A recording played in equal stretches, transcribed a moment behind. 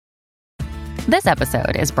This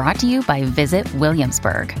episode is brought to you by Visit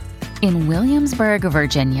Williamsburg. In Williamsburg,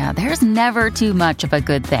 Virginia, there's never too much of a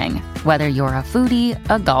good thing. Whether you're a foodie,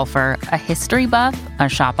 a golfer, a history buff, a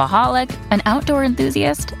shopaholic, an outdoor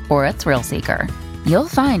enthusiast, or a thrill seeker, you'll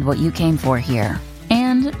find what you came for here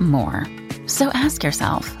and more. So ask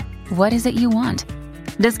yourself, what is it you want?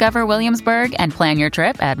 Discover Williamsburg and plan your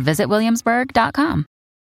trip at visitwilliamsburg.com.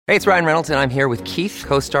 Hey, it's Ryan Reynolds, and I'm here with Keith,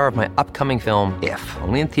 co-star of my upcoming film, If,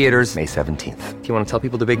 only in theaters May 17th. Do you want to tell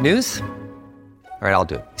people the big news? All right, I'll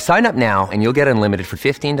do it. Sign up now and you'll get unlimited for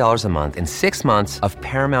 $15 a month and 6 months of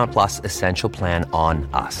Paramount Plus Essential Plan on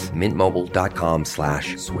us.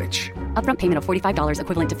 MintMobile.com/switch. Upfront payment of $45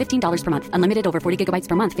 equivalent to $15 per month. Unlimited over 40 gigabytes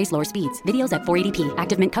per month. Face lower speeds. Videos at 480p.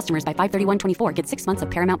 Active Mint customers by 531.24 get 6 months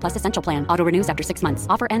of Paramount Plus Essential Plan. Auto renews after 6 months.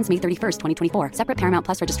 Offer ends May 31st, 2024. Separate Paramount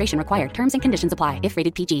Plus registration required. Terms and conditions apply if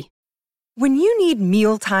rated PG. When you need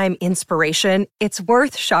mealtime inspiration, it's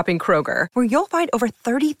worth shopping Kroger, where you'll find over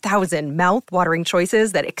 30,000 mouth-watering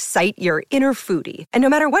choices that excite your inner foodie. And no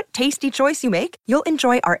matter what tasty choice you make, you'll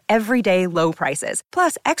enjoy our everyday low prices,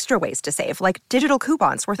 plus extra ways to save, like digital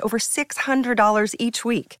coupons worth over $600 each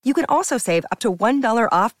week. You can also save up to $1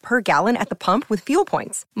 off per gallon at the pump with fuel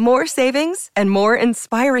points. More savings and more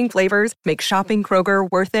inspiring flavors make shopping Kroger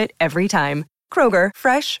worth it every time. Kroger,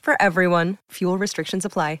 fresh for everyone. Fuel restrictions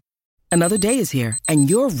apply. Another day is here, and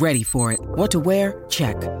you're ready for it. What to wear?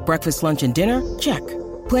 Check. Breakfast, lunch, and dinner? Check.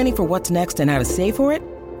 Planning for what's next and how to save for it?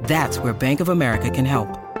 That's where Bank of America can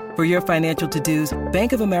help. For your financial to-dos,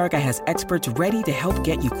 Bank of America has experts ready to help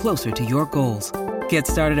get you closer to your goals. Get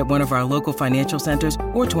started at one of our local financial centers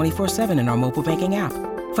or 24/7 in our mobile banking app.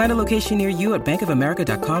 Find a location near you at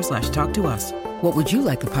bankofamerica.com/talktous. What would you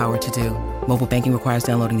like the power to do? Mobile banking requires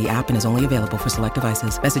downloading the app and is only available for select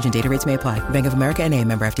devices. Message and data rates may apply. Bank of America N.A.,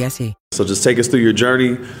 member FDIC. So just take us through your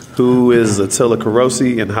journey. Who is Attila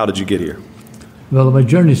Korosi and how did you get here? Well, my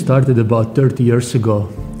journey started about 30 years ago.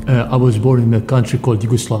 I was born in a country called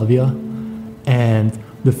Yugoslavia, and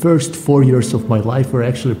the first 4 years of my life were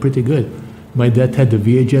actually pretty good. My dad had a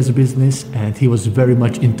VHS business, and he was very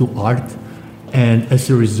much into art. And as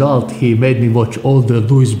a result, he made me watch all the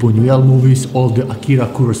Luis Buñuel movies, all the Akira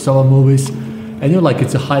Kurosawa movies. And like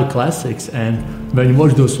it's a high classics. And when you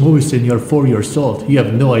watch those movies and you're 4 years old, you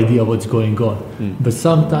have no idea what's going on. But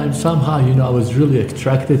somehow, I was really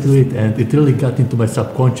attracted to it, and it really got into my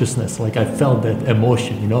subconsciousness. Like I felt that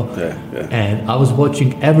emotion, Yeah. And I was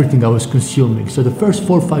watching everything I was consuming. So the first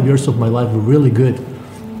 4 or 5 years of my life were really good.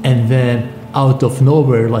 And then out of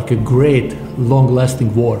nowhere, like a great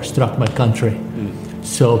long-lasting war struck my country.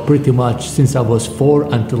 So pretty much since I was 4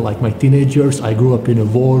 until like my teenage years, I grew up in a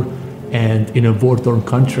war and in a war-torn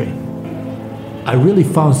country. I really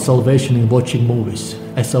found salvation in watching movies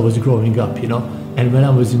as I was growing up, And when I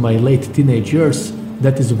was in my late teenage years,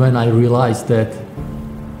 that is when I realized that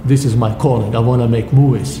this is my calling. I want to make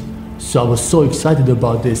movies. So I was so excited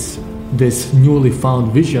about this newly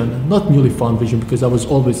found vision, not newly found vision because I was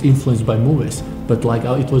always influenced by movies, but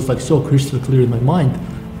it was so crystal clear in my mind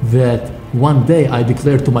that one day I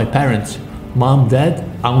declared to my parents, Mom, Dad,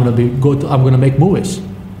 I'm gonna make movies.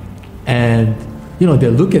 And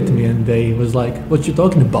they look at me and they was like, what you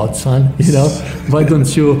talking about, son? Why don't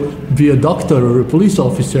you be a doctor or a police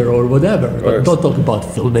officer or whatever? Don't talk about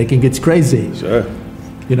filmmaking, it's crazy. Sure.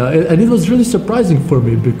 And it was really surprising for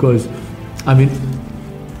me because,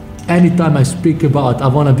 anytime I speak about I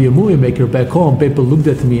want to be a movie maker back home, people looked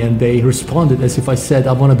at me and they responded as if I said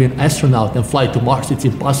I want to be an astronaut and fly to Mars. It's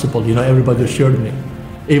impossible. Everybody assured me,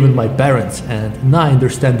 even my parents. And now I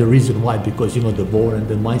understand the reason why, because the war and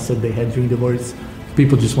the mindset they had during the war,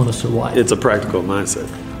 people just want to survive. It's a practical mindset.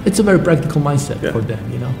 It's a very practical mindset for them,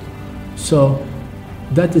 So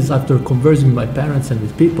that is after conversing with my parents and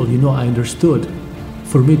with people, I understood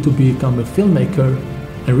for me to become a filmmaker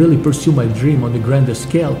and really pursue my dream on the grander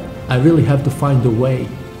scale, I really have to find a way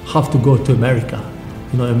how to go to America.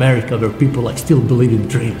 America where people still believe in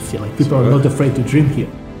dreams. People are not afraid to dream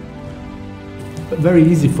here. But very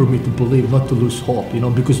easy for me to believe, not to lose hope,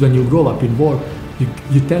 because when you grow up in war,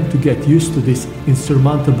 you tend to get used to these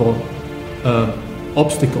insurmountable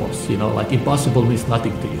obstacles, impossible means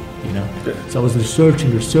nothing to you, So I was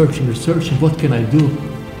researching, what can I do?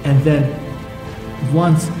 And then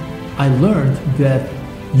once I learned that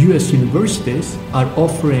US universities are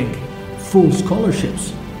offering full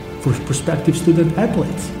scholarships for prospective student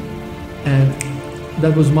athletes. And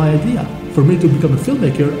that was my idea. For me to become a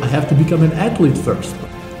filmmaker, I have to become an athlete first.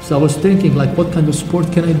 So I was thinking what kind of sport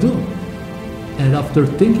can I do? And after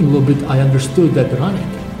thinking a little bit, I understood that running,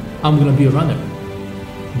 I'm gonna be a runner.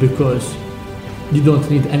 Because you don't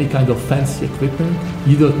need any kind of fancy equipment.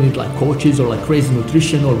 You don't need coaches or crazy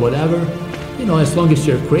nutrition or whatever. as long as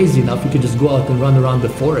you're crazy enough, you can just go out and run around the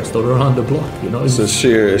forest or around the block, It's a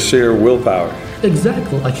sheer willpower.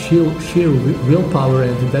 Exactly, like sheer willpower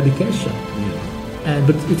and dedication.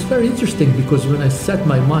 But it's very interesting because when I set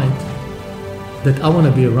my mind that I want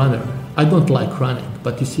to be a runner, I don't like running,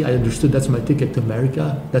 but you see, I understood that's my ticket to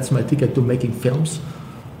America, that's my ticket to making films.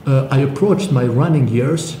 I approached my running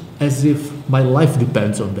years as if my life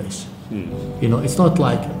depends on this. It's not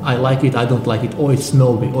like I like it, I don't like it, or it's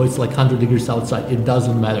snowy, or it's like 100 degrees outside. It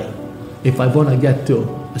doesn't matter. If I want to get to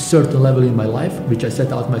a certain level in my life, which I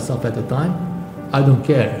set out myself at the time, I don't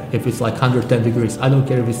care if it's like 110 degrees. I don't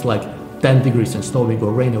care if it's like 10 degrees and snowing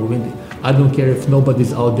or rain or windy. I don't care if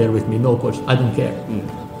nobody's out there with me, no coach. I don't care.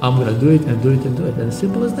 I'm going to do it and do it and do it. And as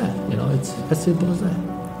simple as that. It's as simple as that.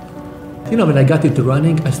 When I got into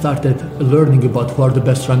running, I started learning about who are the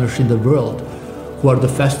best runners in the world, who are the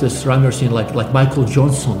fastest runners in like Michael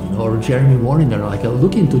Johnson, or Jeremy Warner. Like I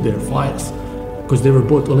look into their files because they were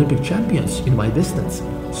both Olympic champions in my distance.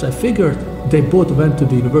 So I figured they both went to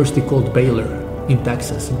the university called Baylor in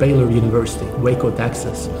Texas, Baylor University, Waco,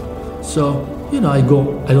 Texas. So, I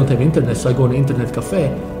don't have internet, so I go to an internet cafe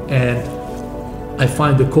and I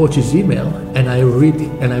find the coach's email and I read it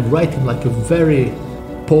and I write him like a very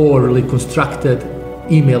poorly constructed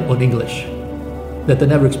email on English that I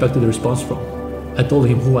never expected a response from. I told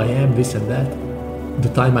him who I am, this and that, the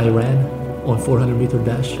time I ran on 400-meter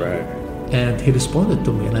dash. Right. And he responded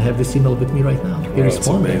to me, and I have this email with me right now. He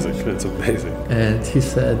responded. It's amazing. And he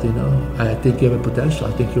said, I think you have a potential.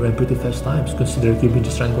 I think you ran pretty fast times, considering you've been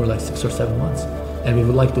just running for like 6 or 7 months. And we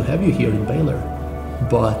would like to have you here in Baylor,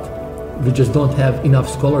 but we just don't have enough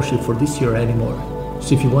scholarship for this year anymore.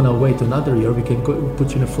 So if you want to wait another year, we can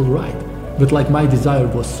put you in a full ride. But like my desire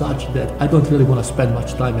was such that I don't really want to spend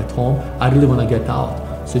much time at home. I really want to get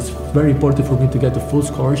out. So it's very important for me to get a full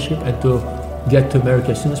scholarship and to get to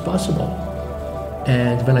America as soon as possible.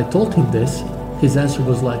 And when I told him this, his answer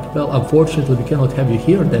was like, well, unfortunately, we cannot have you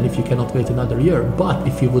here then if you cannot wait another year. But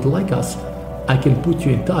if you would like us, I can put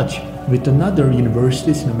you in touch with another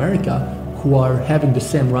universities in America who are having the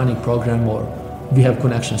same running program or we have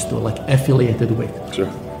connections to, like affiliated with.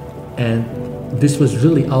 Sure. And this was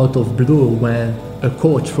really out of blue when a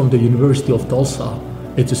coach from the University of Tulsa,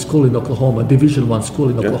 it's a school in Oklahoma, Division I school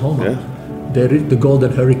in Oklahoma, they reached the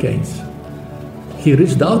Golden Hurricanes. He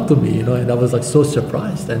reached out to me, and I was like so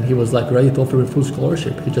surprised. And he was like ready to offer me full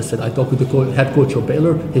scholarship. He just said, I talked with the head coach of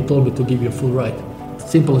Baylor. He told me to give you a full ride.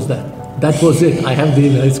 Simple as that. That was it. I have the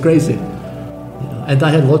email. It's crazy. And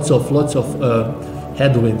I had lots of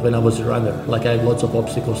headwind when I was a runner. Like I had lots of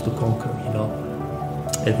obstacles to conquer.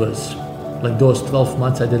 It was like those 12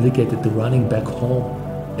 months I dedicated to running back home.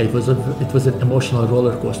 It was an emotional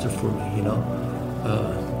roller coaster for me.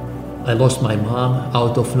 I lost my mom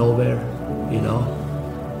out of nowhere.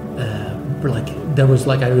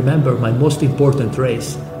 I remember my most important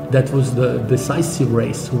race. That was the decisive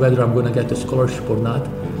race, whether I'm going to get a scholarship or not.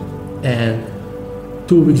 And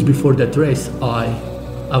 2 weeks before that race,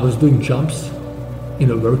 I was doing jumps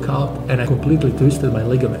in a workout, and I completely twisted my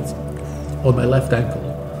ligaments on my left ankle.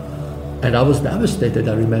 And I was devastated.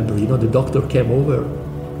 I remember, the doctor came over,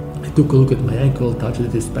 he took a look at my ankle, touched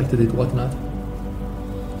it, inspected it, whatnot.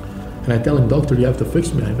 And I tell him, doctor, you have to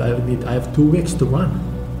fix me. I have 2 weeks to run.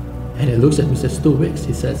 And he looks at me and says, 2 weeks.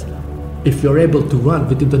 He says, if you're able to run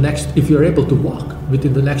if you're able to walk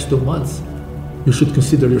within the next 2 months, you should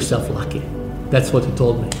consider yourself lucky. That's what he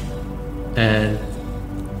told me. And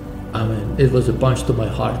it was a punch to my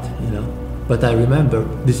heart, But I remember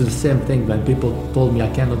this is the same thing when people told me I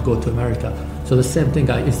cannot go to America. So the same thing,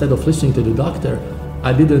 instead of listening to the doctor,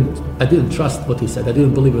 I didn't trust what he said. I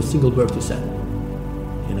didn't believe a single word he said.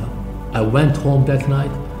 I went home that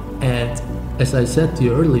night, and as I said to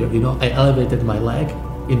you earlier, I elevated my leg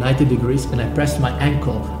in 90 degrees and I pressed my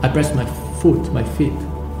ankle. I pressed my feet,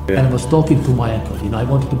 and I was talking to my ankle. I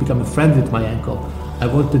wanted to become a friend with my ankle. I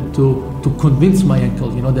wanted to convince my ankle,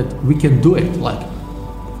 that we can do it. Like,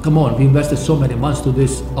 come on, we invested so many months to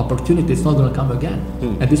this opportunity, it's not going to come again.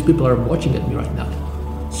 And these people are watching at me right now.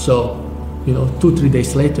 So, 2-3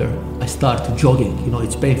 days later, I start jogging.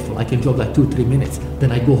 It's painful. I can jog like 2-3 minutes.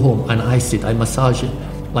 Then I go home and I ice it, I massage it.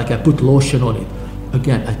 Like I put lotion on it.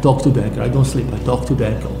 Again, I talk to the ankle. I don't sleep, I talk to the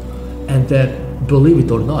ankle. And then, believe it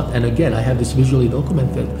or not, and again, I have this visually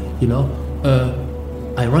documented,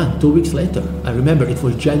 I ran 2 weeks later. I remember it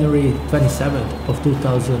was January 27th of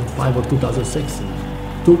 2005 or 2006.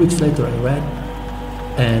 2 weeks later I ran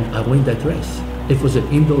and I won that race. It was an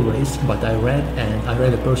indoor race, but I ran and I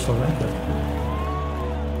ran a personal record.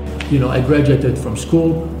 I graduated from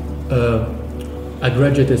school. I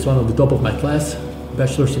graduated as one of the top of my class.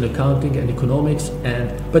 bachelor's in accounting and economics,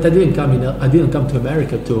 but I didn't come to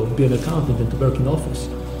America to be an accountant and to work in office.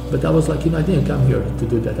 But I was like, I didn't come here to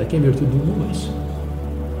do that. I came here to do movies.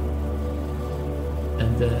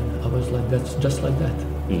 And then I was like, that's just like that.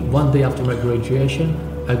 One day after my graduation,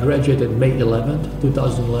 I graduated May 11th,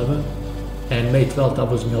 2011, and May 12th I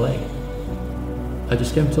was in LA. I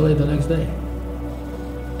just came to LA the next day.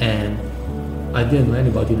 And I didn't know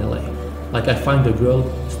anybody in LA. Like I find a girl,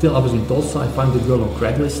 I was in Tulsa, I find a girl on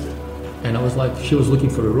Craigslist, and I was like, she was looking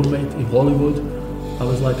for a roommate in Hollywood. I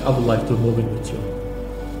was like, I would like to move in with you.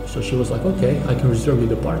 So she was like, okay, I can reserve you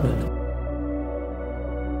the apartment.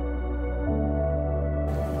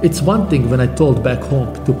 It's one thing when I told back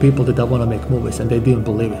home to people that I want to make movies and they didn't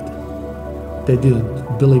believe it. They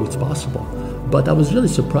didn't believe it's possible. But I was really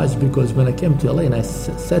surprised because when I came to LA and I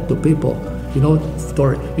said to people,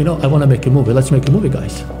 Tori, I want to make a movie. Let's make a movie,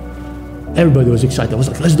 guys. Everybody was excited. I was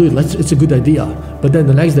like, let's do it. It's a good idea. But then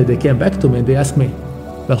the next day they came back to me and they asked me,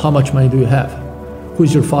 well, how much money do you have?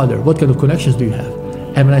 Who's your father? What kind of connections do you have?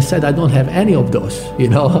 And when I said I don't have any of those,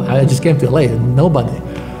 I just came to LA and nobody.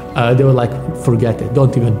 They were like, forget it.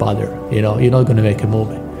 Don't even bother. You're not going to make a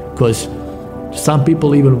movie. Because some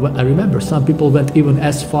people I remember some people went even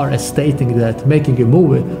as far as stating that making a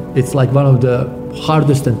movie, it's like one of the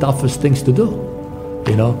hardest and toughest things to do.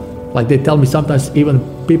 Like they tell me sometimes even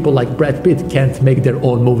people like Brad Pitt can't make their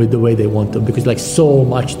own movie the way they want to because like so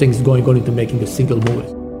much things going on into making a single movie.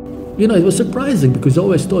 It was surprising because I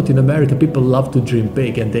always thought in America people love to dream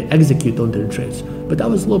big and they execute on their dreams. But I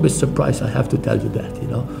was a little bit surprised, I have to tell you that,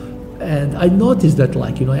 And I noticed that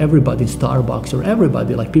everybody in Starbucks or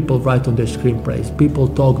everybody, like people write on their screenplays, people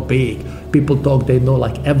talk big, people talk they know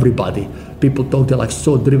like everybody, people talk they're like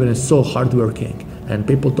so driven and so hardworking, and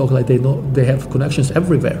people talk like they know they have connections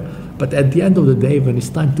everywhere. But at the end of the day, when it's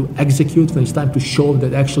time to execute, when it's time to show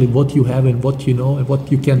that actually what you have and what you know and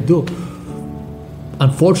what you can do,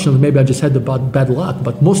 unfortunately, maybe I just had bad luck,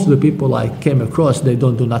 but most of the people I came across, they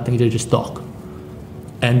don't do nothing, they just talk.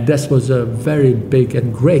 And this was a very big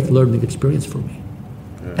and great learning experience for me.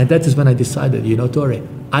 Yeah. And that is when I decided, Tori,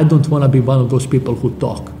 I don't want to be one of those people who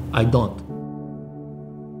talk. I don't.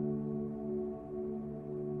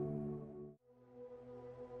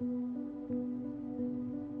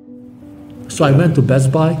 So I went to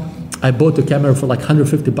Best Buy, I bought a camera for like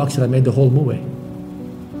 $150 and I made the whole movie.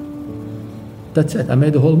 That's it, I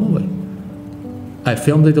made the whole movie. I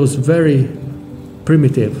filmed it, it was very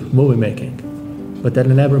primitive movie making. But I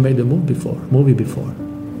never made a movie before.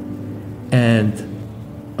 And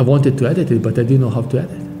I wanted to edit it, but I didn't know how to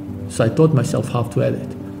edit. So I taught myself how to edit.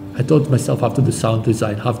 I taught myself how to do sound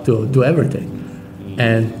design, how to do everything.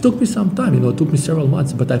 And it took me some time, it took me several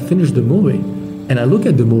months, but I finished the movie and I look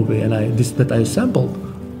at the movie and that I assembled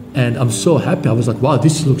and I'm so happy. I was like, wow,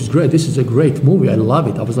 this looks great. This is a great movie. I love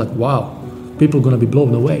it. I was like, wow. People are going to be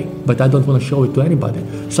blown away, but I don't want to show it to anybody.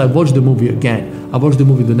 So I watched the movie again. I watched the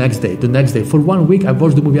movie the next day. For 1 week, I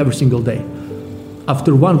watched the movie every single day.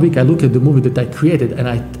 After 1 week, I look at the movie that I created and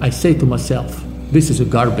I say to myself, this is a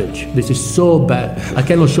garbage. This is so bad. I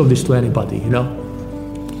cannot show this to anybody,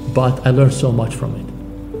 But I learned so much from it.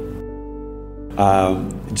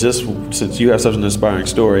 Just since you have such an inspiring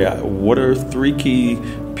story, what are 3 key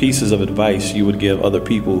pieces of advice you would give other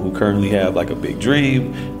people who currently have like a big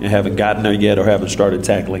dream and haven't gotten there yet or haven't started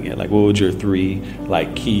tackling it? Like what would your 3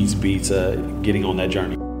 keys be to getting on that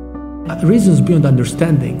journey? Reasons beyond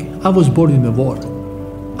understanding. I was born in a war.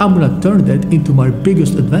 I'm going to turn that into my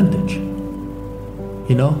biggest advantage.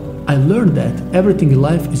 I learned that everything in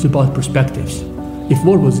life is about perspectives. If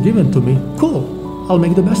war was given to me, cool, I'll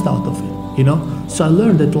make the best out of it. So I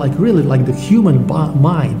learned that the human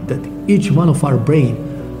mind, that each one of our brain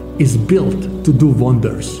is built to do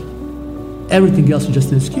wonders. Everything else is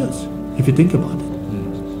just an excuse, if you think about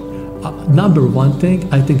it. Number one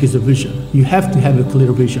thing, I think, is a vision. You have to have a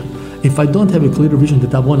clear vision. If I don't have a clear vision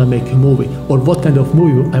that I want to make a movie or what kind of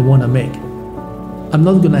movie I want to make, I'm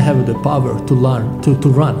not going to have the power to learn, to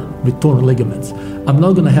run with torn ligaments. I'm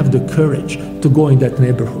not going to have the courage to go in that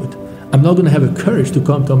neighborhood. I'm not going to have the courage to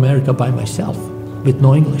come to America by myself with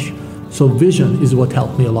no English. So vision is what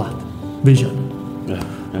helped me a lot. Vision. Yeah.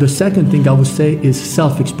 The second thing I would say is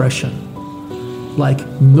self-expression.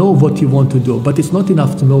 Know what you want to do, but it's not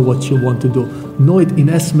enough to know what you want to do. Know it in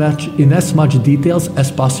as much details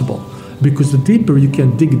as possible, because the deeper you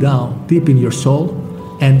can dig down, deep in your soul,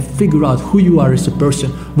 and figure out who you are as a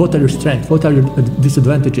person, what are your strengths, what are your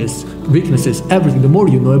disadvantages, weaknesses, everything. The more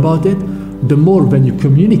you know about it, the more when you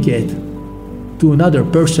communicate to another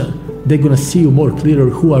person, they're going to see you more clearer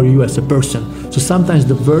who are you as a person. So sometimes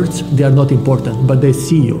the words, they are not important, but they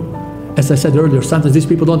see you. as I said earlier, sometimes these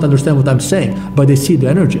people don't understand what I'm saying, but they see the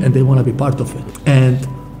energy and they want to be part of it. And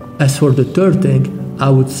as for the third thing, I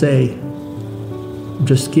would say,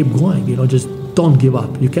 just keep going, just don't give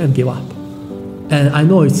up. You can't give up. And I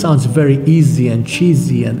know it sounds very easy and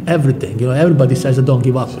cheesy and everything. Everybody says that don't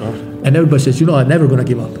give up. Sure. And everybody says, I'm never going to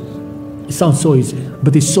give up. It sounds so easy,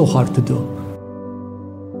 but it's so hard to do.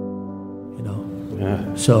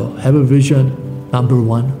 Yeah. So have a vision, number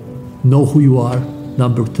one. Know who you are,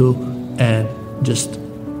 number two. And just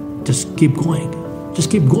keep going. Just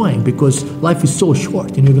keep going, because life is so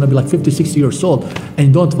short. You're going to be like 50, 60 years old, and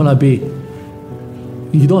you don't want to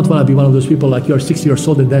be one of those people like you're 60 years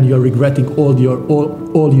old and then you're regretting all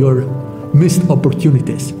your missed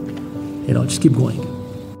opportunities. Just keep going.